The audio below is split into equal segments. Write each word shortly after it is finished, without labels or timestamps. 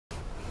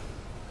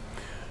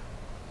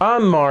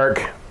I'm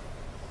Mark,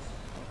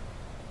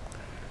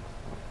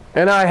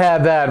 and I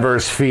have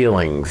adverse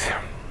feelings.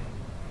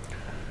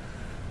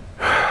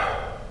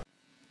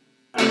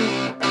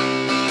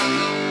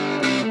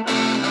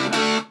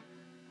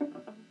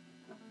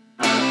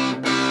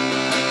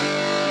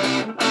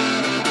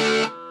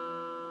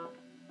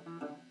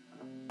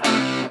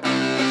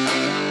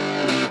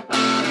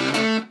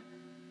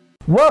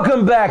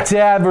 Welcome back to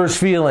Adverse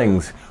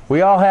Feelings. We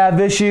all have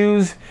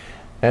issues,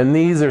 and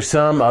these are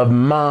some of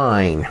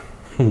mine.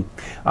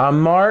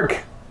 I'm Mark.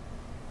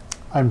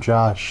 I'm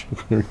Josh.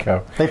 Here we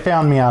go. They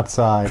found me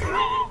outside.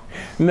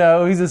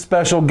 No, he's a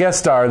special guest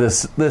star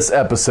this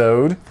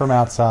episode. From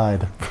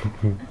outside.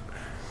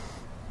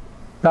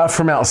 Not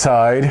from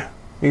outside.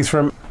 He's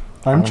from...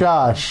 I'm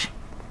Josh.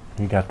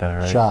 You got that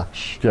right.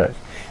 Josh. Good.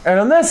 And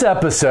on this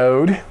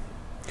episode,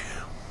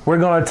 we're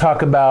going to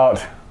talk about...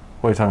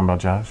 What are you talking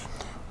about, Josh?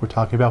 We're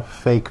talking about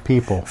fake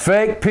people.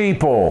 Fake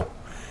people.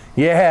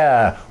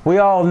 Yeah, we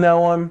all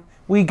know them.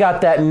 We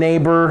got that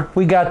neighbor.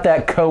 We got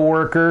that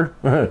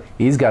coworker.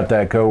 He's got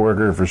that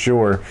coworker for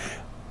sure.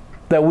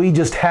 That we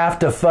just have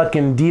to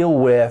fucking deal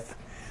with.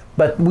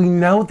 But we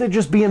know they're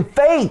just being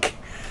fake.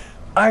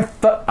 I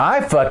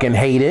fucking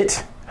hate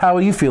it. How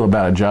do you feel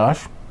about it,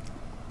 Josh?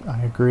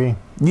 I agree.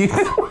 You?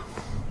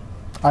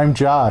 I'm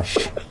Josh.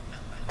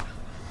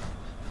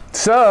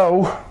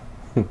 So,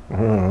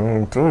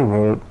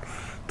 tell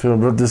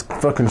about this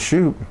fucking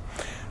shoot.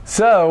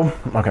 So,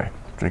 okay,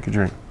 drink a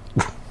drink.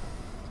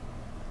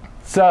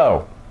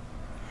 So,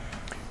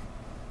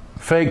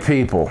 fake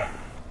people.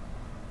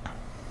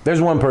 There's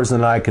one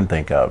person that I can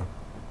think of.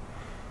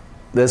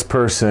 This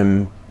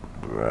person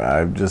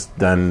I've just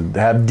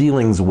have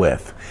dealings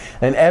with.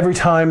 And every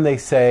time they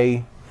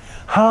say,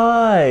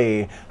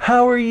 "Hi,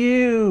 how are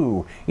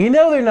you?" You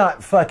know they're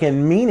not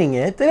fucking meaning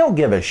it. They don't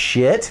give a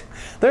shit.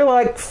 They're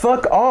like,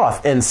 fuck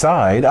off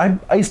inside.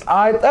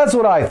 That's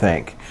what I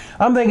think.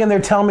 I'm thinking they're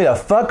telling me to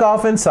fuck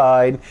off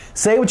inside,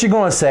 say what you're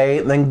going to say,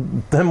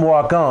 and then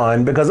walk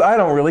on, because I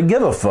don't really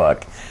give a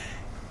fuck.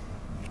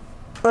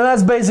 And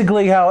that's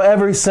basically how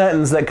every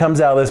sentence that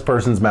comes out of this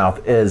person's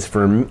mouth is,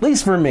 at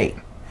least for me.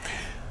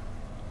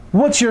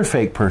 What's your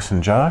fake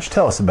person, Josh?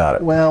 Tell us about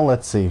it. Well,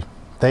 let's see.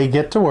 They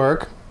get to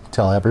work,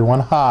 tell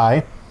everyone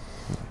hi,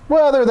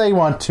 whether they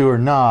want to or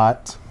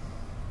not,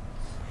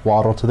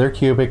 waddle to their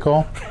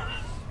cubicle,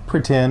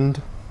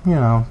 pretend,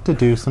 to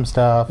do some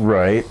stuff.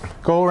 Right.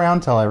 Go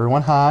around, tell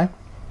everyone hi.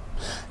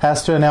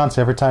 Has to announce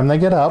every time they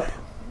get up.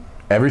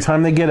 Every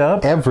time they get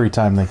up? Every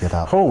time they get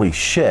up. Holy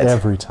shit.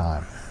 Every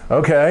time.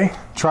 Okay.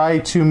 Try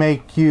to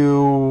make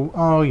you,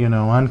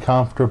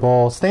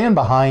 uncomfortable. Stand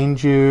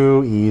behind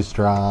you,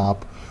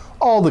 eavesdrop,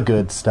 all the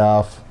good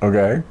stuff.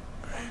 Okay.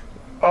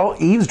 Oh,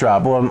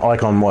 eavesdrop? Well,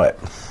 like on what?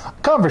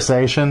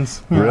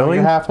 Conversations. Really?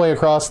 You're halfway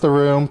across the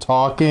room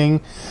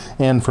talking,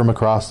 and from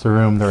across the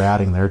room, they're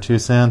adding their 2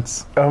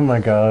 cents. Oh my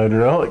God.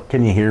 Really?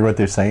 Can you hear what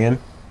they're saying?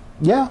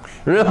 Yeah.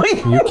 Really?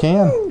 You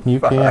can.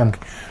 You can.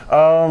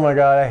 Oh my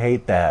God, I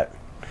hate that.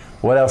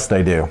 What else do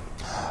they do?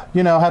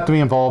 Have to be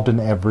involved in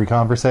every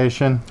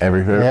conversation.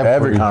 Every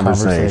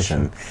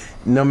conversation.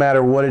 No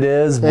matter what it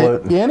is.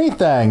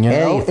 Anything,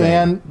 Anything.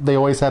 And they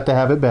always have to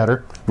have it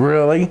better.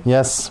 Really?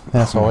 Yes,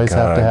 Oh always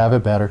have to have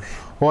it better.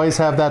 Always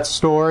have that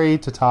story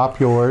to top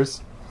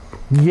yours.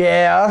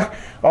 Yeah.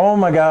 Oh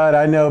my God,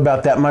 I know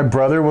about that. My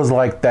brother was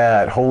like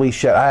that. Holy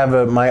shit. I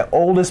have my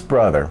oldest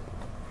brother.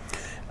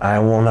 I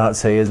will not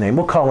say his name.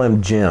 We'll call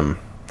him Jim.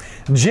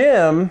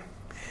 Jim,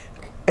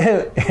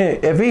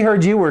 if he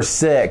heard you were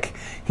sick,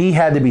 he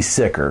had to be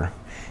sicker.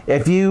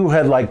 If you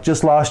had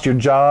just lost your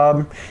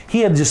job, he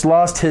had just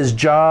lost his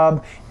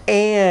job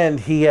and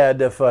he had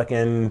to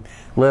fucking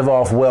live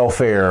off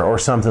welfare or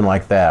something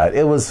like that.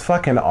 It was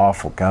fucking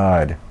awful.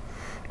 God.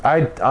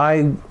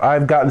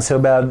 I've gotten so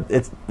bad.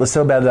 It's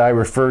so bad that I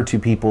refer to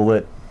people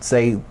that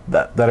say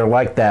that are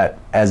like that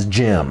as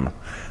Jim.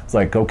 It's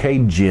like, okay,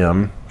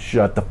 Jim,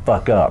 shut the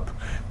fuck up.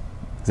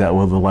 Is that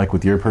what they're like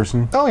with your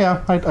person? Oh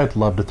yeah, I'd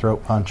love to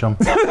throat punch them.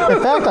 In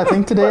fact, I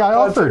think today I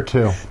offered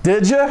to.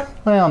 Did you?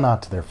 Well,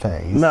 not to their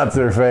face. Not to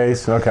their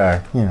face.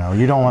 Okay.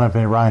 You don't want to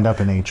be lined up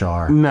in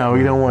HR. No,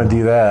 you don't want to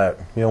do that.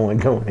 You don't want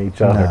to go in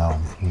HR.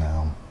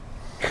 No.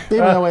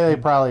 Even though they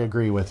probably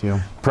agree with you.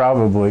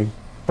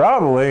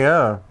 Probably,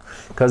 yeah.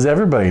 Because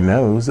everybody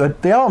knows.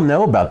 They all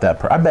know about that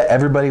person. I bet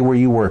everybody where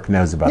you work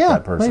knows about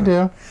that person. Yeah,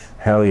 they do.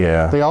 Hell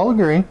yeah. They all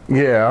agree.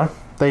 Yeah.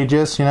 They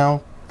just,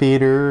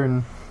 feed her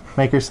and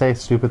make her say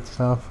stupid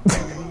stuff.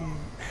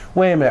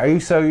 Wait a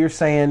minute. You're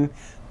saying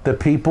the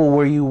people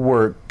where you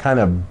work kind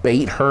of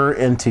bait her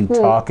into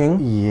talking?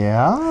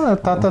 Yeah. I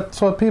thought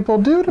that's what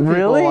people do to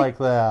people like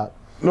that.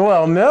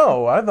 Well,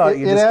 no. I thought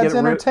you just it get adds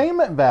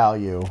entertainment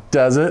value.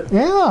 Does it?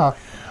 Yeah.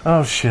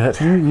 Oh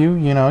shit.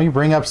 You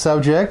bring up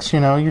subjects,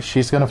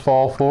 she's going to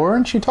fall for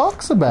and she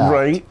talks about.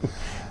 Right.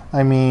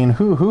 I mean,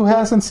 who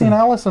hasn't seen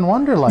Alice in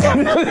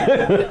Wonderland?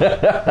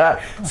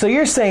 So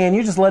you're saying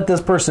you just let this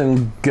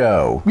person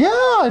go?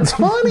 Yeah, it's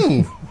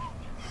funny.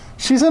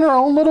 She's in her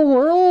own little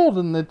world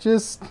and it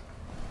just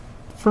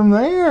from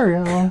there, you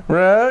know.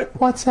 Right?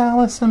 What's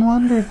Alice in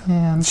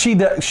Wonderland? She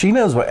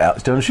knows what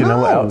Alice. Don't she know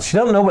what Alice? She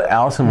don't know what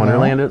Alice in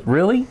Wonderland is.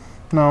 Really?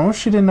 No,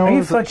 she didn't know. Are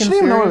you She fucking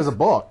didn't know it serious? was a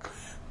book.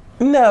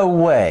 No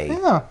way.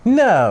 Yeah.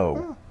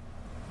 No.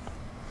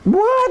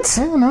 What?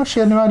 Yeah, no, she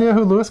had no idea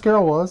who Lewis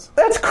Carroll was.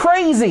 That's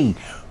crazy.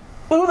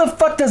 Who the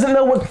fuck doesn't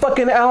know what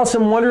fucking Alice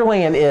in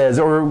Wonderland is,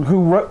 or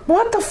who wrote?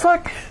 What the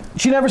fuck?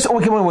 She never saw.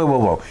 Okay,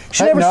 whoa.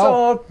 She never no.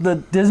 saw the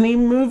Disney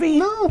movie.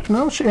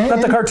 No, she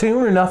Not the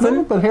cartoon or nothing.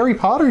 No, but Harry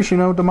Potter's, you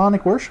know,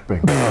 demonic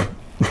worshipping.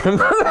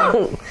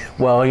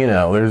 Well, you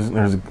know,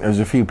 there's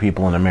a few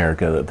people in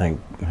America that think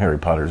Harry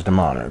Potter's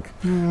demonic.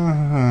 I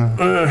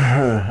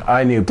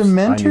knew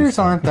Dementors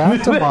aren't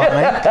that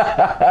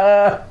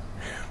demonic.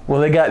 Well,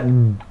 they got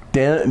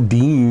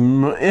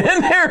Deem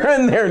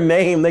in their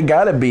name. They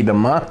gotta be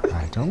demonic.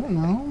 I don't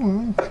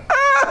know.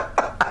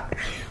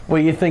 What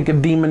do you think a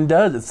demon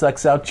does? It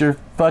sucks out your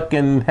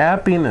fucking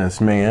happiness,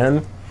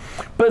 man.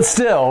 But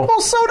still.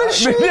 Well, so does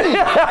she. Hey,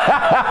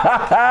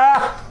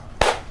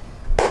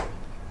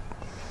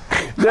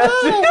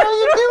 how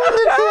you doing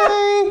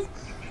today?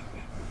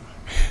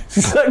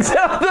 She sucks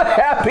out the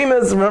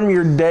happiness from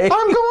your day.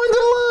 I'm going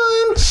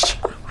to lunch.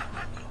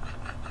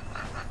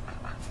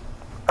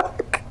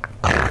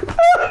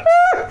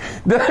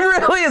 That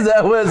really is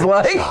that what it's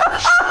like?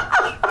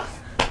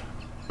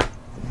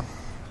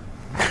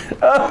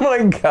 Oh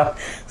my god!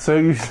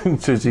 So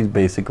she's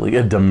basically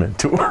a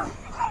Dementor.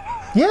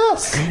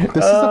 Yes, this is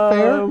a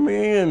fair. Oh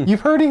man!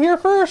 You've heard it here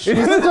first. She's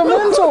a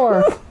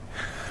Dementor.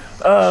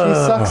 She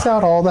sucks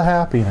out all the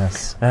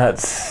happiness. That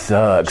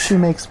sucks. She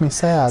makes me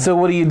sad. So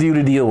what do you do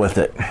to deal with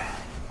it?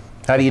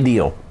 How do you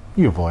deal?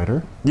 You avoid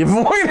her. You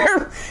avoid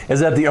her? Is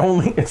that the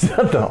only? Is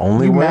that the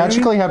only You way?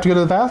 magically have to go to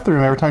the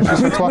bathroom every time she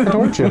starts walking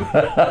towards you.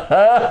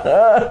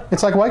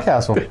 It's like White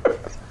Castle.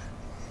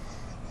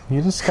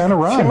 You just kind of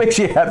run. She makes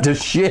you have to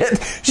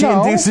shit. She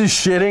No. induces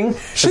shitting.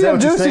 She Is that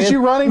what you're induces saying?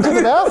 you running to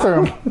the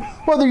bathroom.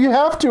 Whether you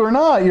have to or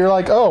not, you're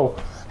like, oh,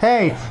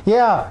 hey,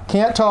 yeah,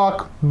 can't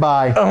talk,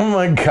 bye. Oh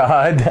my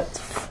god, that's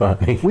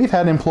funny. We've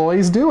had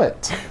employees do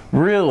it.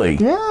 Really?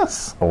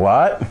 Yes, A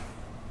lot? a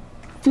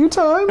few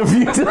times.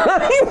 You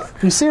times?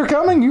 You see her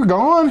coming, you're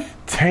gone.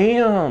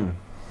 Damn.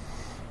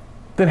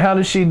 Then how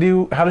does she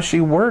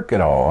work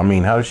at all? I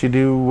mean, how does she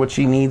do what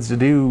she needs to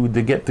do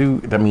to get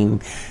through? I mean,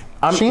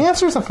 She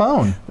answers the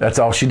phone. that's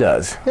all she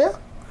does. Yeah.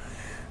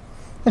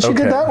 And she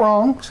Okay. did that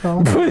wrong,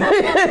 so,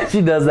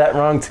 She does that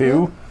wrong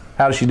too?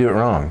 How does she do it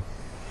wrong?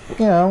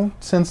 you know,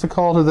 sends the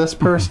call to this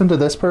person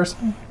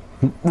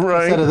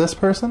Right. instead of this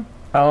person.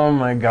 Oh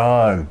my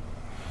god.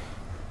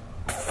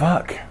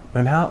 Fuck.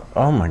 Then how?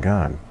 Oh my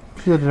god.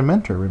 She's a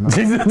Dementor, remember?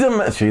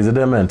 She's a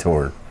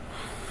Dementor.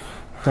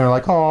 They're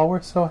like, oh,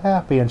 we're so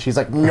happy. And she's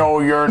like, no,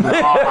 you're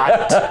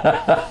not.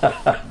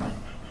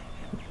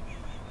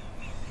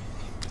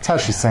 That's how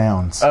she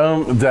sounds.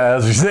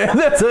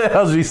 That's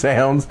how she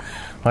sounds.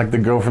 Like the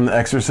girl from The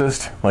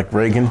Exorcist, like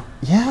Reagan.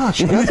 Yeah,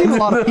 she does eat a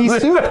lot of pea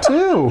soup,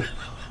 too.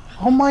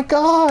 Oh, my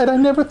God. I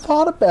never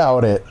thought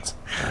about it.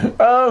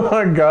 Oh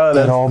my god,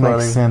 that's It all funny.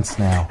 makes sense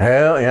now.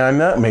 Hell yeah, I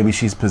know. Maybe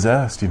she's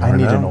possessed. You never I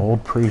need know. an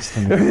old priest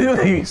in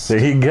the There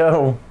you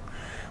go.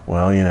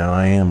 Well, you know,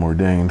 I am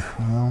ordained.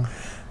 Well,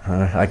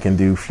 I can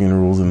do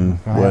funerals and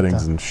have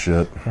weddings to. and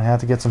shit. gonna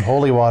have to get some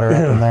holy water up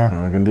in there.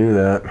 I can do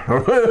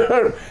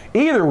that.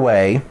 Either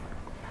way,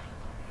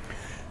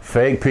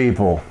 fake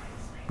people.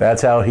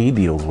 That's how he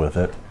deals with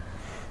it.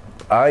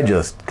 I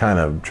just kind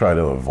of try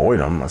to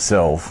avoid them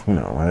myself. You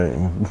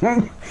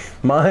know,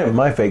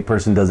 my fake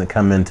person doesn't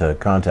come into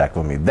contact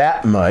with me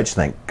that much,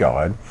 thank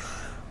God.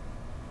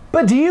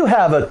 But do you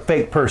have a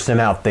fake person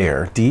out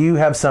there? Do you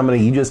have somebody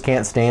you just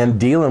can't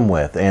stand dealing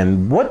with?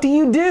 And what do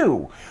you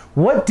do?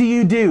 What do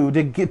you do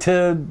to get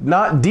to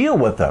not deal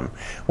with them?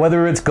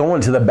 Whether it's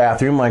going to the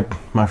bathroom like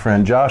my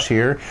friend Josh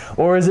here,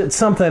 or is it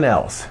something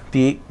else?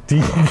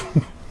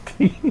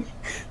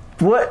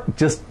 What?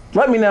 Just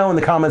let me know in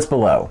the comments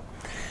below.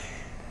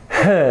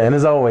 And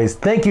as always,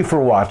 thank you for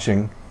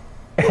watching.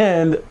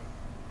 And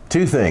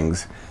two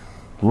things: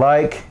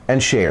 like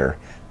and share.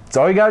 It's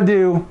all you gotta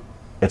do.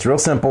 It's real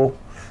simple.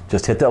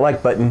 Just hit that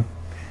like button.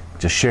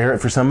 Just share it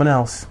for someone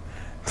else.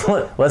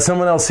 Let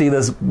someone else see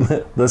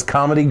this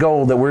comedy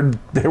gold that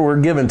we're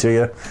giving to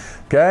you.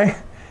 Okay?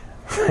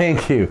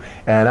 Thank you.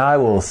 And I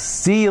will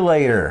see you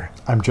later.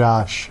 I'm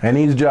Josh. And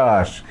he's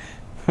Josh.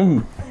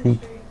 From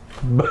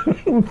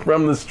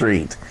the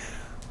street.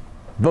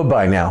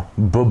 Bye-bye now.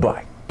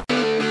 Bye-bye.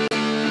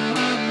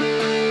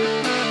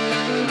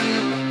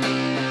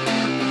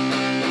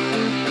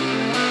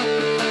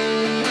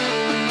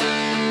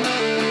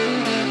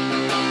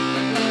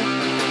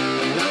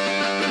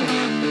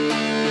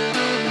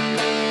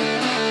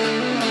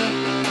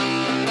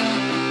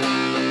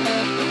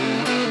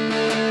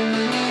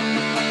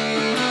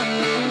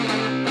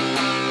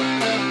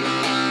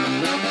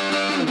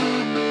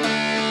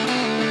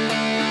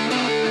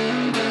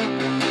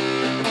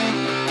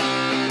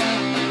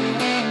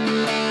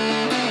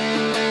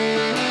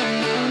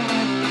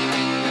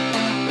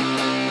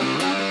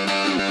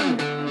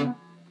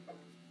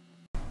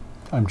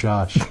 I'm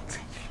Josh.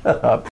 Shut up.